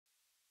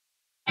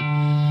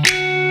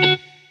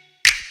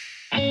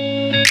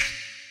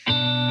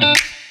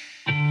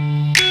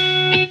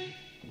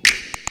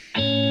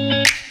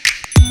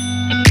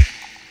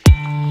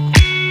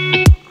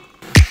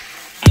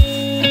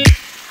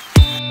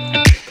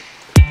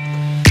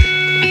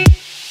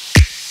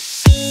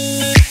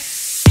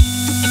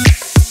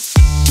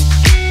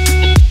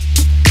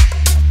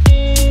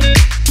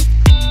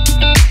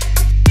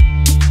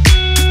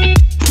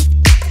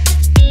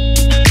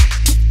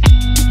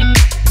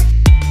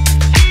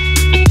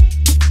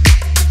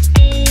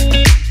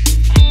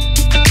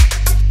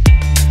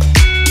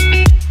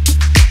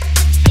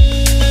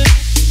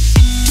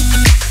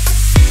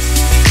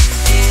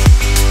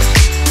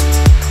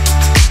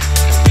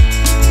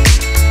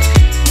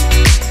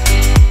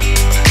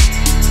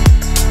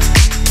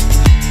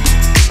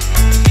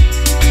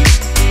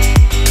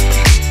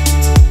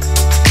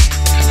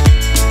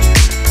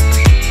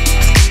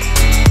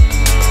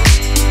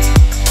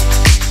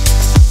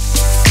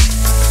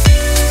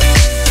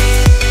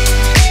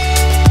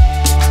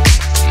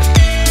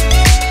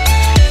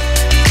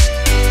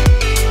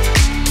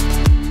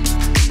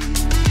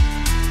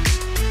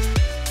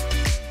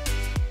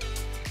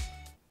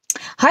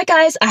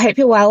guys, I hope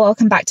you're well.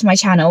 Welcome back to my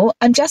channel.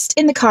 I'm just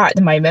in the car at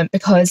the moment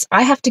because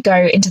I have to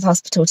go into the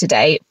hospital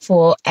today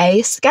for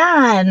a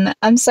scan.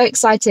 I'm so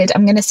excited.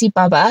 I'm going to see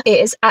Bubba. It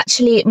is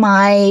actually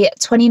my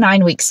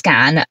 29-week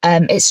scan.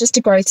 It's just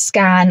a growth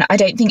scan. I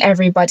don't think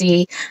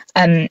everybody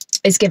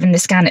is given the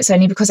scan. It's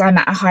only because I'm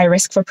at a high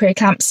risk for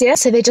preeclampsia.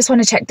 So they just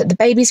want to check that the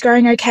baby's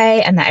growing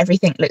okay and that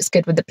everything looks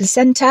good with the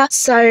placenta.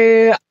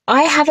 So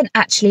I haven't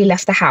actually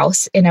left the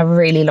house in a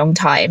really long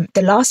time.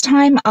 The last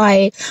time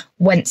I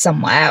went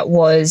somewhere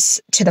was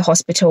to the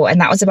hospital,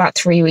 and that was about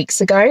 3 weeks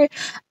ago.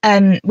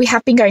 We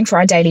have been going for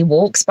our daily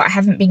walks, but I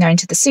haven't been going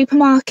to the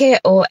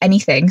supermarket or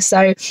anything.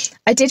 So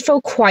I did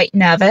feel quite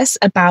nervous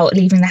about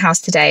leaving the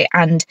house today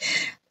and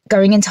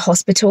going into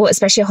hospital,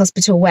 especially a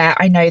hospital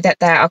where I know that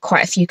there are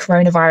quite a few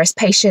coronavirus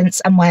patients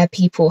and where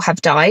people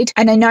have died.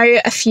 And I know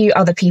a few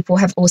other people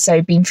have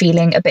also been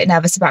feeling a bit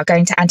nervous about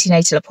going to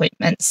antenatal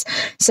appointments.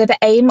 So the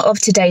aim of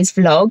today's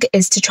vlog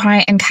is to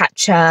try and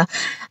capture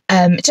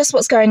just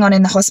what's going on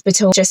in the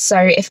hospital, just so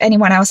if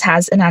anyone else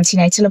has an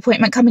antenatal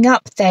appointment coming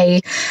up,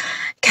 they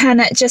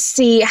can just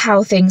see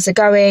how things are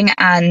going,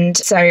 and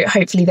so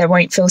hopefully they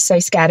won't feel so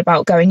scared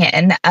about going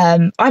in.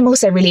 I'm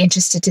also really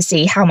interested to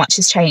see how much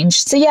has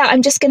changed. So yeah,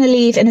 I'm just going to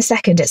leave in a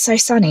second. It's so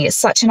sunny. It's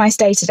such a nice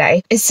day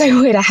today. It's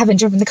so weird. I haven't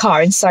driven the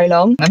car in so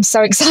long. I'm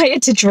so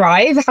excited to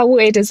drive. How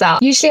weird is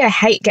that? Usually I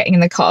hate getting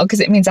in the car because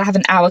it means I have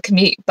an hour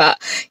commute,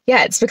 but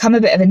yeah, it's become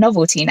a bit of a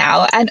novelty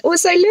now. And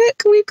also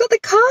look, we've got the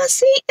car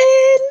seat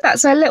in.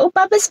 That's where little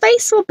Bubba's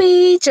face will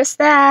be, just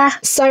there.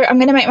 So I'm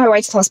going to make my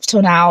way to the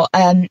hospital now.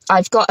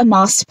 I've got a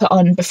mask to put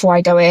on before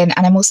I go in,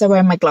 and I'm also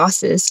wearing my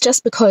glasses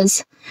just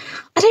because,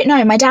 I don't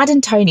know, my dad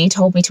and Tony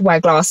told me to wear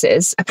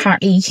glasses.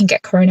 Apparently you can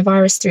get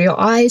coronavirus through your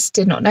eyes.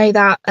 Did not know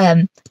that.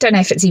 Don't know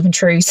if it's even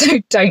true, so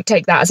don't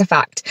take that as a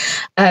fact.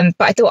 But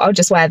I thought I'll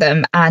just wear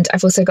them, and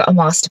I've also got a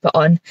mask to put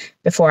on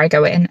before I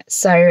go in.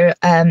 So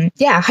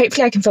yeah,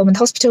 hopefully I can film in the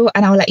hospital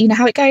and I'll let you know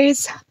how it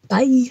goes.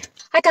 Bye.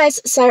 Hi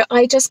guys, so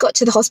I just got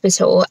to the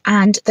hospital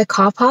and the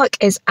car park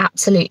is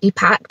absolutely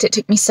packed. It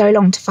took me so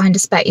long to find a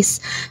space,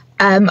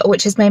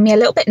 which has made me a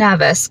little bit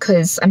nervous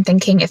because I'm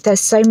thinking if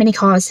there's so many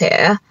cars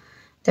here,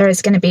 there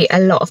is going to be a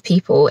lot of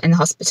people in the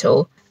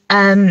hospital.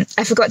 I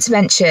forgot to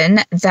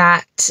mention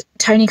that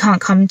Tony can't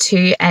come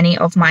to any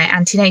of my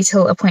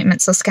antenatal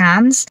appointments or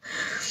scans.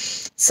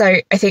 So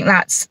I think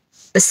that's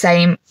the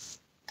same.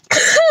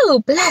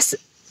 Oh, bless.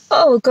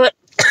 Oh, God.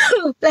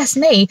 Bless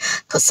me.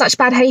 Got such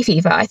bad hay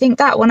fever. I think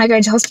that when I go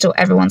into hospital,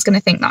 everyone's going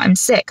to think that I'm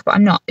sick, but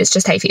I'm not. It's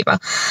just hay fever.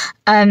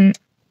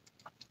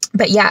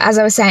 But yeah, as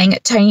I was saying,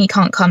 Tony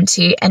can't come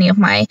to any of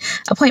my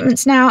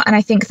appointments now, and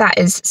I think that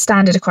is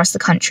standard across the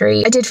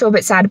country. I did feel a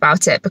bit sad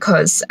about it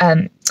because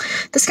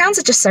the scans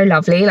are just so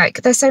lovely,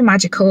 like they're so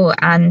magical,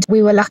 and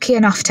we were lucky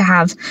enough to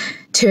have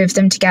 2 of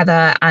them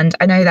together. And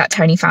I know that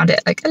Tony found it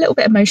like a little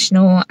bit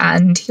emotional,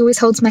 and he always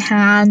holds my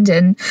hand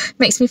and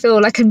makes me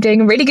feel like I'm doing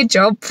a really good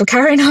job for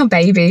carrying our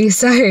baby.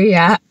 So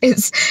yeah,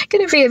 it's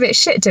going to be a bit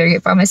shit doing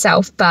it by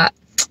myself, but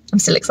I'm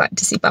still excited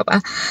to see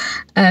Bubba.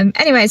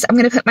 Anyways, I'm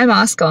going to put my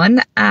mask on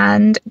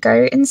and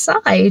go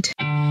inside.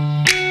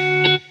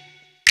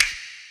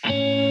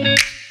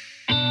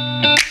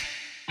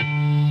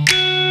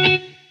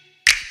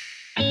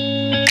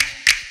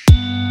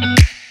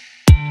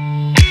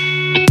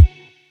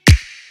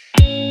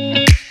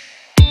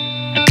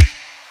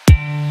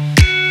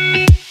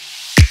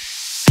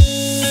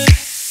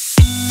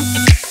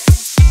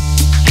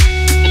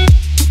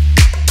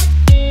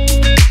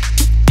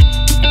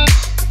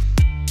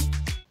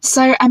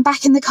 So I'm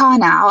back in the car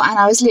now, and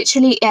I was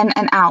literally in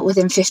and out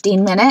within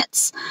 15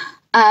 minutes.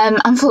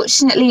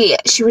 Unfortunately,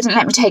 she wouldn't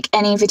let me take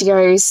any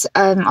videos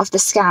of the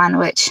scan,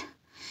 which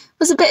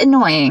was a bit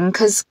annoying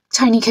because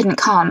Tony couldn't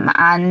come,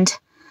 and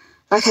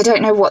like I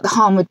don't know what the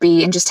harm would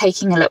be in just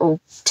taking a little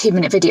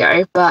 2-minute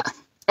video. But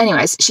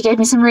anyways, she gave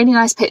me some really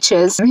nice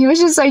pictures. He was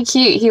just so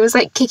cute. He was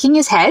like kicking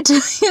his head.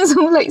 He was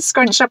all like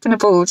scrunched up in a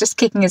ball, just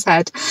kicking his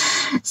head.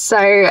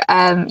 So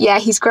yeah,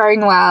 he's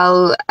growing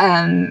well.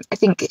 I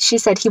think she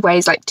said he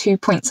weighs like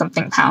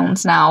 2-point-something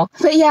pounds now.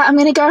 But yeah, I'm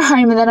going to go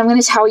home and then I'm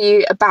going to tell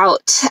you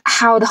about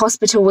how the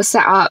hospital was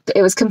set up.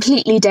 It was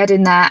completely dead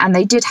in there, and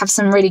they did have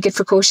some really good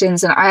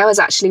precautions, and I was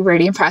actually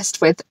really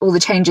impressed with all the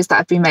changes that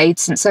have been made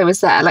since I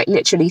was there like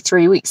literally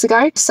 3 weeks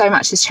ago. So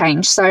much has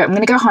changed. So I'm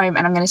going to go home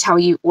and I'm going to tell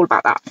you all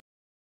about that.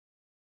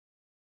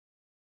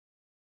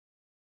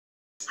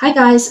 Hi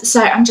guys,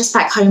 so I'm just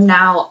back home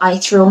now. I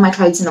threw all my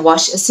clothes in the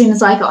wash as soon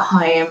as I got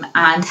home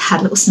and had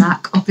a little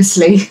snack,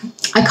 obviously.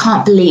 I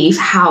can't believe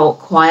how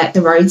quiet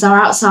the roads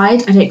are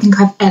outside. I don't think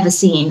I've ever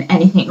seen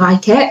anything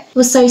like it. It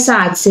was so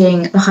sad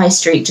seeing the high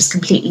street just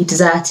completely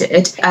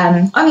deserted.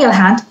 On the other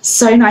hand,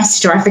 so nice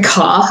to drive the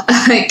car.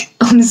 Like,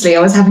 honestly, I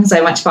was having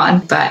so much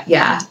fun. But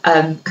yeah,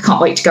 I can't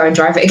wait to go and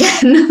drive it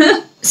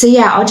again. So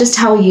yeah, I'll just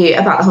tell you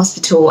about the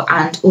hospital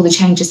and all the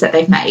changes that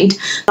they've made.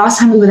 Last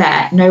time we were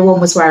there, no one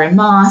was wearing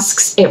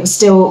masks. It was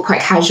still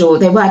quite casual.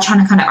 They were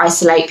trying to kind of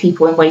isolate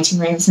people in waiting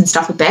rooms and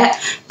stuff a bit.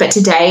 But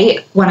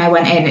today, when I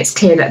went in, it's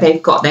clear that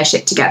they've got their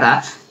shit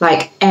together.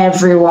 Like,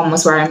 everyone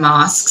was wearing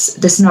masks.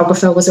 The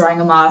sonographer was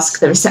wearing a mask.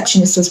 The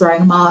receptionist was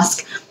wearing a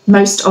mask.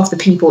 Most of the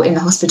people in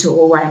the hospital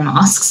were wearing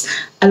masks.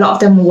 A lot of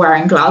them were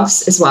wearing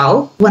gloves as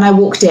well. When I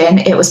walked in,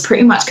 it was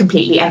pretty much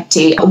completely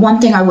empty.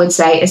 One thing I would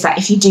say is that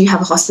if you do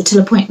have a hospital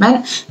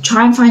appointment,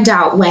 try and find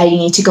out where you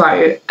need to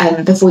go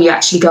before you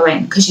actually go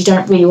in, because you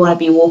don't really want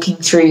to be walking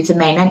through the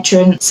main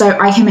entrance. So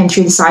I came in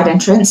through the side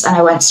entrance and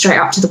I went straight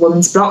up to the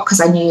women's block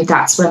because I knew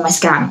that's where my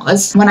scan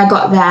was. When I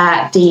got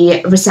there,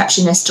 the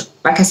receptionist,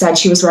 like I said,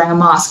 she was wearing a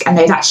mask, and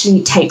they'd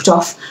actually taped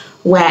off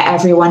where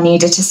everyone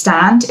needed to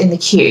stand in the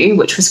queue,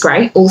 which was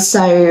great.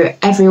 Also,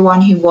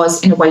 everyone who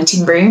was in a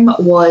waiting room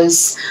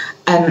was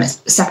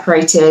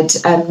separated.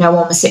 No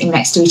one was sitting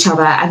next to each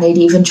other, and they'd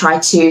even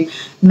tried to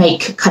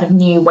make kind of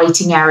new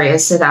waiting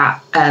areas so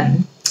that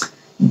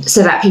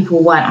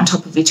people weren't on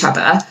top of each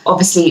other.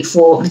 Obviously,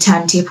 for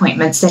maternity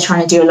appointments, they're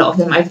trying to do a lot of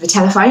them over the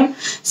telephone,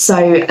 so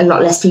a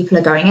lot less people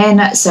are going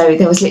in. So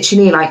there was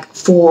literally like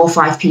 4 or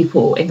 5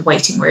 people in the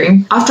waiting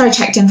room. After I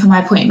checked in for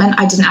my appointment,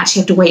 I didn't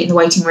actually have to wait in the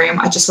waiting room.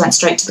 I just went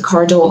straight to the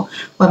corridor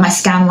where my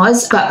scan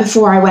was. But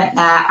before I went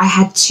there, I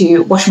had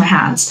to wash my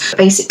hands.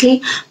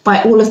 Basically,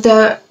 by all of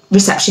the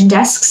reception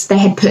desks, they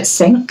had put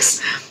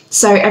sinks.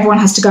 So everyone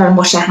has to go and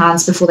wash their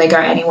hands before they go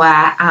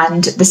anywhere,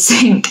 and the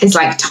sink is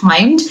like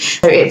timed,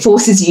 so it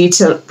forces you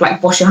to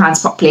like wash your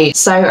hands properly.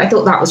 So I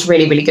thought that was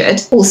really, really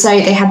good. Also,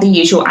 they had the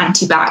usual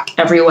anti-bac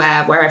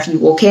everywhere, wherever you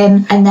walk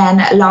in. And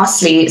then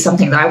lastly,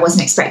 something that I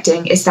wasn't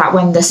expecting is that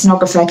when the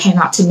sonographer came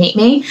out to meet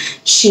me,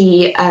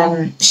 she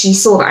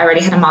saw that I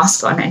already had a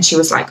mask on, and she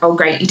was like, oh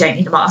great, you don't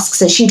need a mask.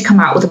 So she'd come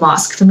out with a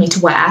mask for me to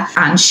wear,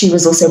 and she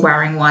was also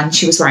wearing one.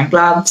 She was wearing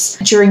gloves.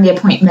 During the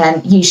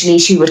appointment, usually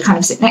she would kind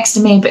of sit next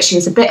to me, but she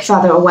was a bit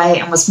further away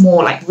and was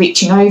more like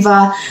reaching over.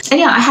 And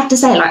yeah, I have to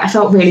say, like, I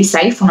felt really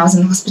safe when I was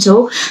in the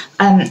hospital.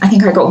 I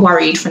think I got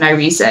worried for no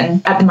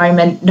reason. At the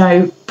moment,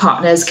 no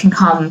partners can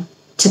come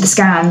to the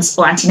scans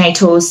or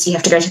antenatals. You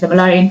have to go to them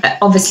alone.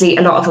 Obviously,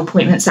 a lot of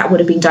appointments that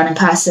would have been done in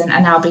person are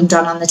now being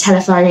done on the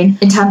telephone.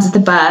 In terms of the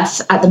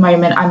birth, at the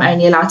moment, I'm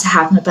only allowed to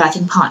have my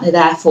birthing partner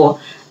there for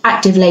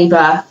active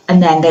labour,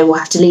 and then they will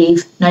have to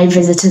leave. No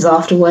visitors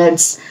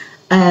afterwards.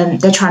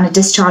 They're trying to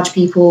discharge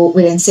people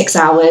within 6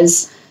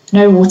 hours.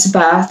 No water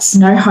births,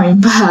 no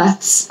home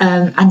births,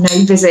 and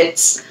no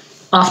visits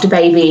after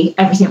baby.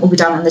 Everything will be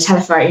done on the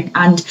telephone.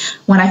 And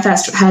when I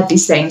first heard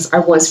these things, I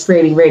was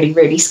really, really,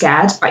 really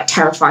scared, like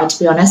terrified, to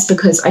be honest,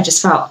 because I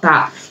just felt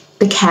that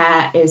the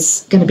care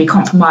is going to be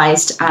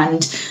compromised,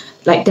 and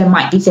like there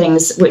might be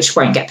things which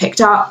won't get picked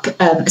up,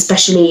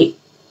 especially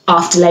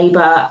after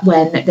labour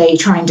when they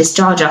try and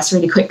discharge us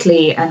really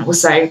quickly. And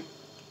also,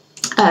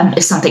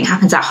 if something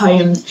happens at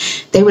home,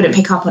 they wouldn't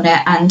pick up on it.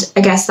 And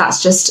I guess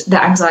that's just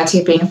the anxiety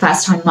of being a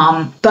first-time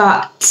mum.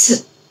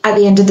 But at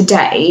the end of the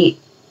day,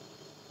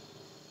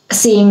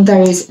 seeing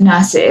those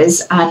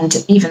nurses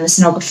and even the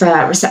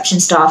sonographer, reception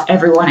staff,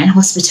 everyone in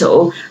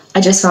hospital,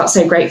 I just felt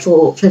so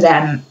grateful for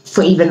them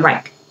for even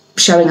like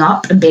showing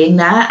up and being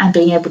there and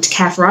being able to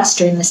care for us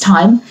during this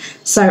time.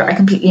 So I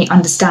completely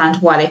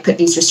understand why they put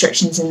these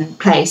restrictions in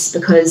place,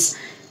 because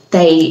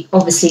they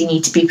obviously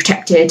need to be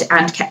protected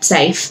and kept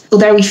safe.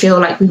 Although we feel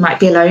like we might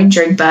be alone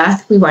during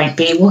birth, we won't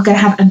be. We're going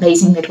to have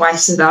amazing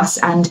midwives with us,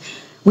 and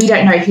we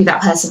don't know who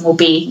that person will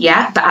be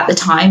yet, but at the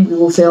time we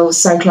will feel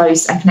so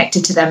close and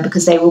connected to them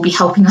because they will be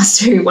helping us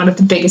through one of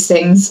the biggest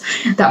things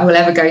that we'll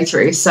ever go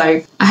through.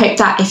 So I hope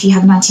that if you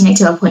have an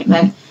antenatal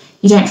appointment,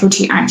 you don't feel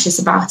too anxious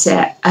about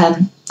it.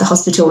 The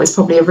hospital is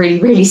probably a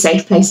really, really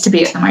safe place to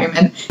be at the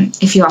moment.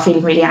 If you are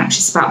feeling really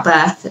anxious about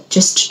birth,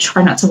 just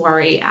try not to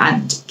worry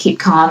and keep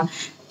calm.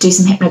 Do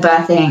some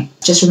hypnobirthing.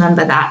 Just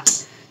remember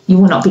that you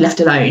will not be left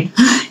alone.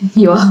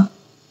 You are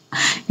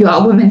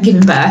a woman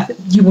giving birth.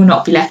 You will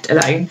not be left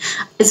alone.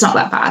 It's not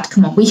that bad.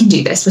 Come on, we can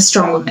do this. We're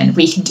strong women.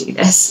 We can do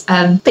this.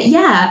 But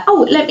yeah.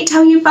 Oh, let me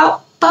tell you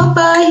about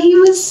Bubba. He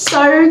was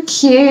so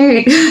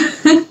cute.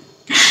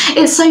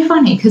 It's so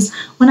funny because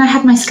when I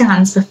had my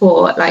scans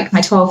before, like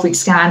my 12-week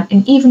scan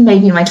and even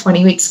maybe my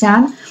 20-week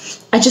scan,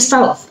 I just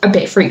felt a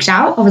bit freaked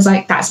out. I was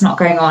like, that's not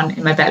going on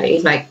in my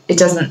belly. Like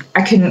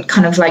I couldn't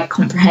kind of like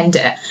comprehend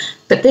it.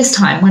 But this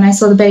time when I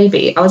saw the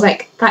baby, I was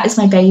like, that is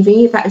my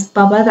baby. That is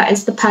Bubba. That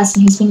is the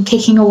person who's been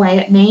kicking away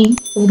at me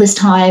all this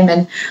time.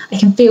 And I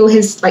can feel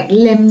his like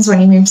limbs when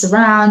he moves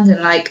around.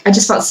 And like, I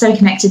just felt so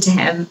connected to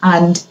him.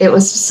 And it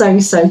was so,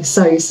 so,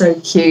 so, so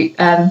cute.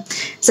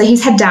 So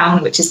he's head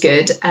down, which is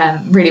good.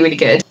 Really, really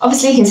good.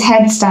 Obviously his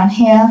head's down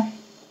here.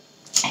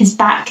 His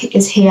back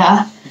is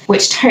here,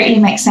 which totally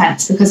makes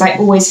sense because I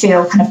always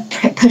feel kind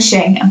of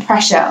pushing and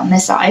pressure on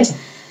this side.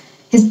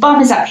 His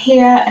bum is up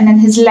here and then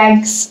his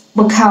legs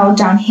were curled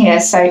down here.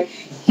 So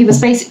he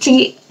was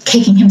basically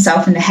kicking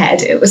himself in the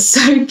head. It was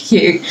so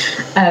cute.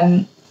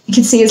 You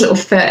can see his little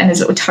foot and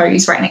his little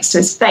toes right next to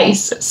his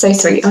face. It's so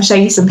sweet. I'll show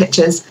you some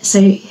pictures.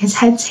 So his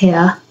head's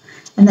here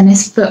and then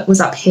his foot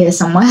was up here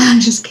somewhere,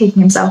 just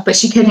kicking himself, but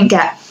she couldn't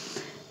get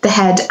the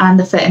head and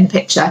the foot in the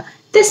picture.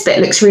 This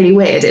bit looks really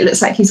weird. It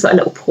looks like he's got a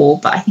little paw,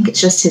 but I think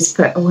it's just his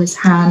foot or his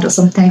hand or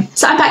something.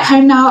 So I'm back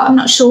home now. I'm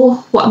not sure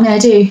what I'm going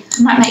to do.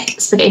 I might make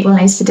spaghetti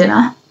bolognese for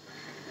dinner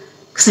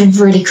because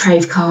I really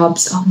crave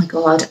carbs. Oh my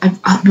God,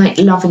 I'm like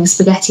loving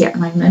spaghetti at the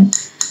moment.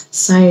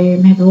 So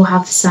maybe we'll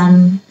have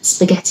some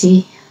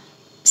spaghetti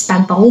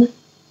spag bowl.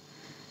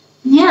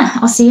 Yeah,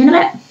 I'll see you in a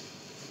bit.